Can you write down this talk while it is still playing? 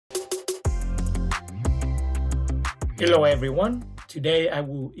Hello everyone, today I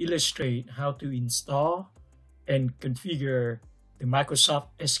will illustrate how to install and configure the Microsoft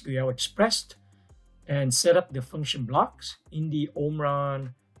SQL Express and set up the function blocks in the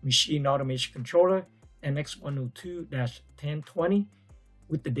Omron Machine Automation Controller NX102-1020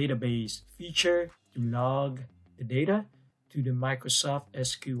 with the database feature to log the data to the Microsoft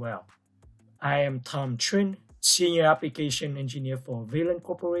SQL. I am Tom Trinh, Senior Application Engineer for Valin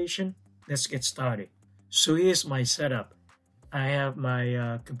Corporation. Let's get started. So here's my setup. I have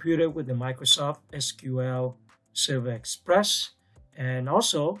my computer with the Microsoft SQL Server Express, and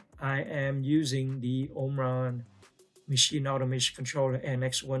also I am using the Omron Machine Automation Controller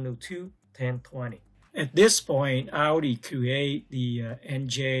NX102-1020. At this point, I already create the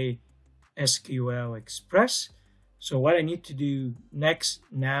NJSQLExpress. So what I need to do next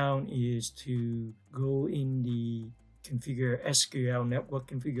now is to go in the configure SQL Network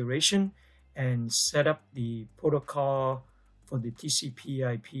configuration and set up the protocol for the TCP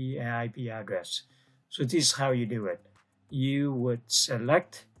IP and IP address. So this is how you do it. You would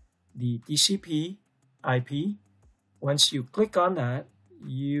select the TCP IP. Once you click on that,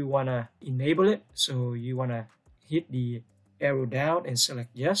 you want to enable it. So you want to hit the arrow down and select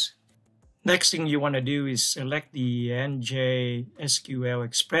yes. Next thing you want to do is select the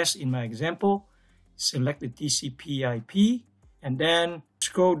NJSQLExpress in my example. Select the TCP IP and then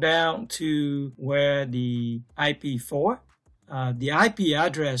scroll down to where the IP4. The IP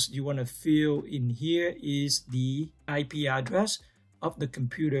address you want to fill in here is the IP address of the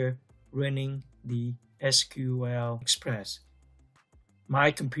computer running the SQL Express.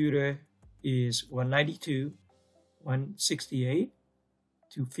 My computer is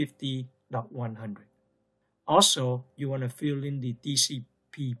 192.168.250.100. Also, you want to fill in the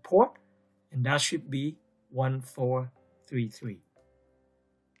TCP port, and that should be 1433.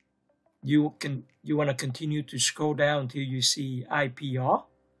 You want to continue to scroll down until you see IPR,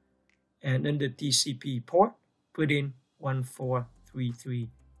 and in the TCP port, put in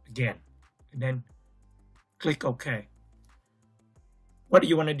 1433 again, and then click OK. What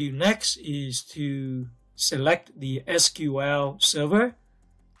you want to do next is to select the SQL Server,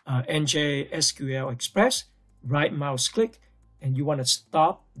 NJSQLExpress, right mouse click, and you want to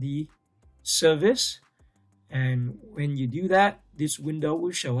stop the service. And when you do that, this window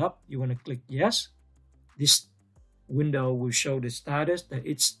will show up. You want to click yes. This window will show the status that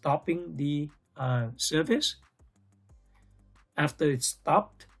it's stopping the service. After it's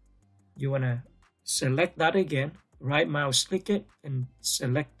stopped, you want to select that again, right mouse click it, and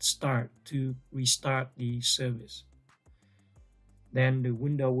select start to restart the service. Then the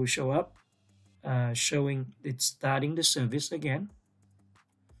window will show up showing it's starting the service again.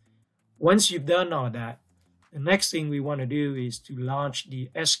 Once you've done all that, the next thing we want to do is to launch the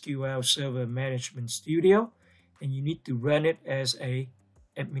SQL Server Management Studio, and you need to run it as an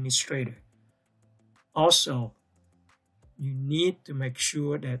administrator. Also, you need to make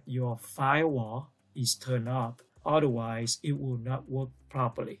sure that your firewall is turned off, otherwise it will not work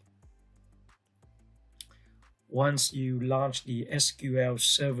properly. Once you launch the SQL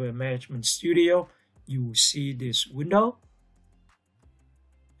Server Management Studio, you will see this window,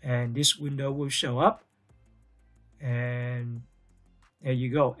 and this window will show up. And there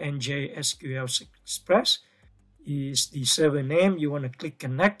you go. NJSQLExpress is the server name. You want to click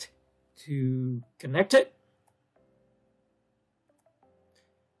connect to connect it.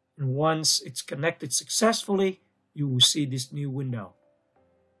 And once it's connected successfully, you will see this new window.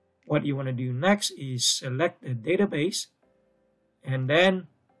 What you want to do next is select the database and then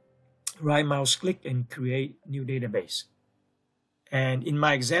right mouse click and create new database. And in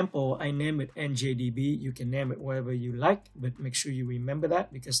my example, I name it NJDB. You can name it whatever you like, but make sure you remember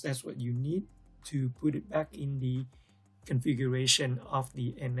that because that's what you need to put it back in the configuration of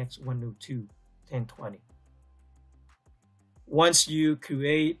the NX102-1020. Once you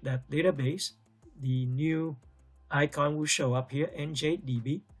create that database, the new icon will show up here,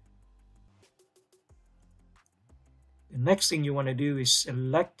 NJDB. The next thing you want to do is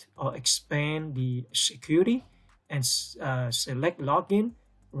select or expand the security and select login,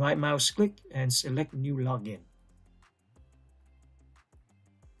 right mouse click and select new login.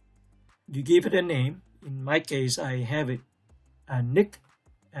 You give it a name. In my case, I have it Nick,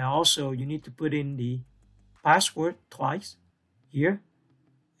 and also you need to put in the password twice here,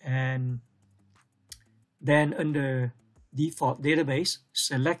 and then under default database,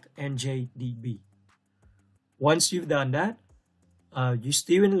 select NJDB. Once you've done that, you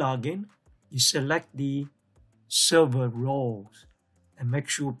still in login, you select the server roles and make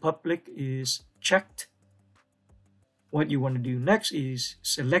sure public is checked. What you want to do next is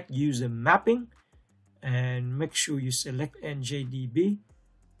select user mapping and make sure you select NJDB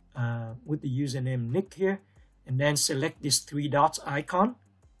with the username Nick here, and then select this 3 dots icon,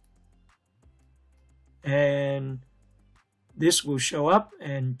 and this will show up,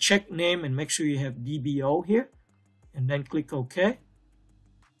 and check name and make sure you have DBO here, and then click OK,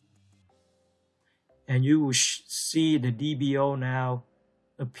 and you will see the DBO now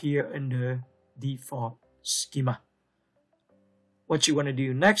appear under default schema. What you want to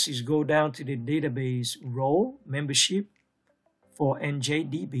do next is go down to the database role membership for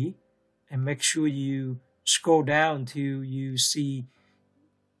NJDB and make sure you scroll down till you see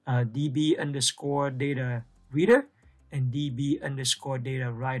DB underscore data reader and DB underscore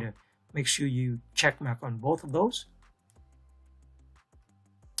data writer. Make sure you check mark on both of those.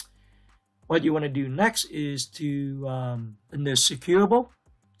 What you want to do next is to under secureable,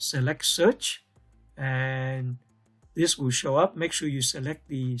 select search, and this will show up. Make sure you select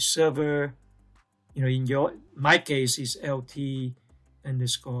the server. In my case is LT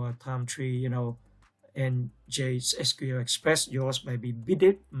underscore Tom Trinh, NJSQLExpress. Yours might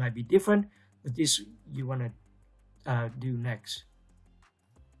be different, but this you want to do next.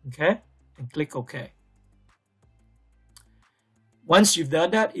 Okay, and click OK. Once you've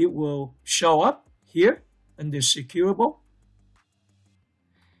done that, it will show up here under secureable,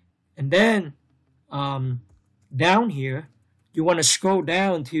 and then down here you want to scroll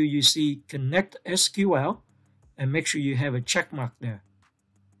down till you see Connect SQL and make sure you have a check mark there.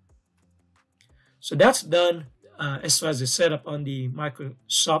 So that's done as far as the setup on the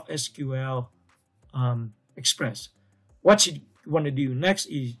Microsoft SQL Express. What you want to do next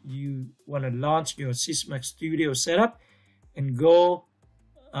is you want to launch your SysMax Studio setup and go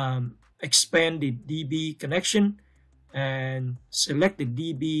expand the DB connection and select the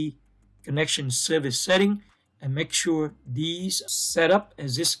DB connection service setting and make sure these set up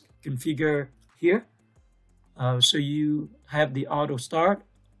as this configure here. So you have the auto start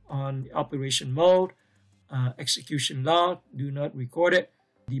on the operation mode, execution log, do not record it,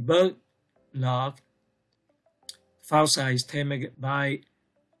 debug log, file size 10 megabyte.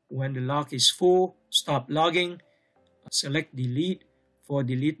 When the log is full, stop logging, select delete for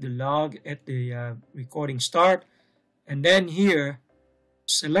delete the log at the recording start, and then here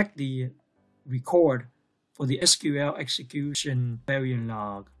select the record for the SQL execution variant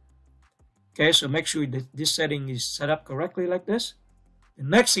log. Okay, so make sure that this setting is set up correctly like this. The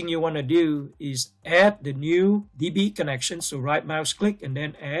next thing you want to do is add the new DB connection. So right mouse click and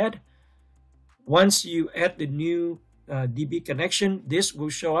then add. Once you add the new DB connection, this will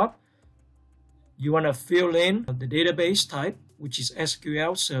show up. You want to fill in the database type, which is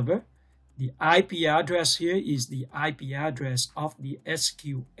SQL Server. The IP address here is the IP address of the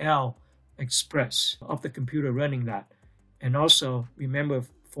SQL Express of the computer running that. And also remember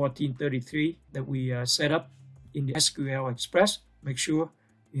 1433 that we set up in the SQL Express. Make sure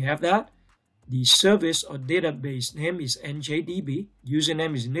you have that. The service or database name is NJDB.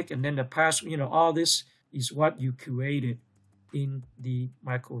 Username is Nick, and then the password, all this is what you created in the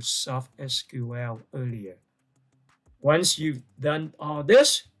Microsoft SQL earlier. Once you've done all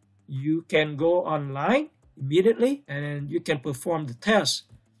this, you can go online immediately and you can perform the test.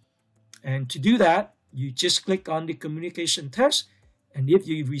 And to do that, you just click on the communication test, and if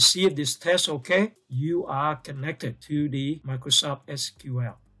you receive this test okay, you are connected to the Microsoft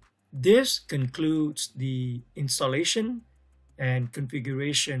SQL. This concludes the installation and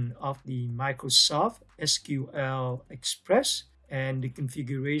configuration of the Microsoft SQL Express and the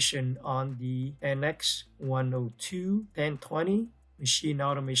configuration on the NX102-1020 machine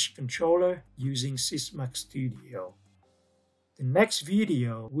automation controller using SysMax Studio. The next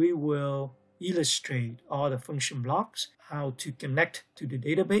video, we will illustrate all the function blocks, how to connect to the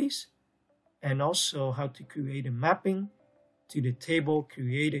database, and also how to create a mapping to the table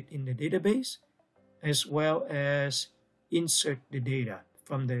created in the database, as well as insert the data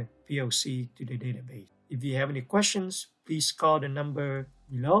from the PLC to the database. If you have any questions, please call the number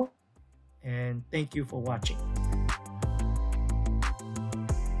below, and thank you for watching.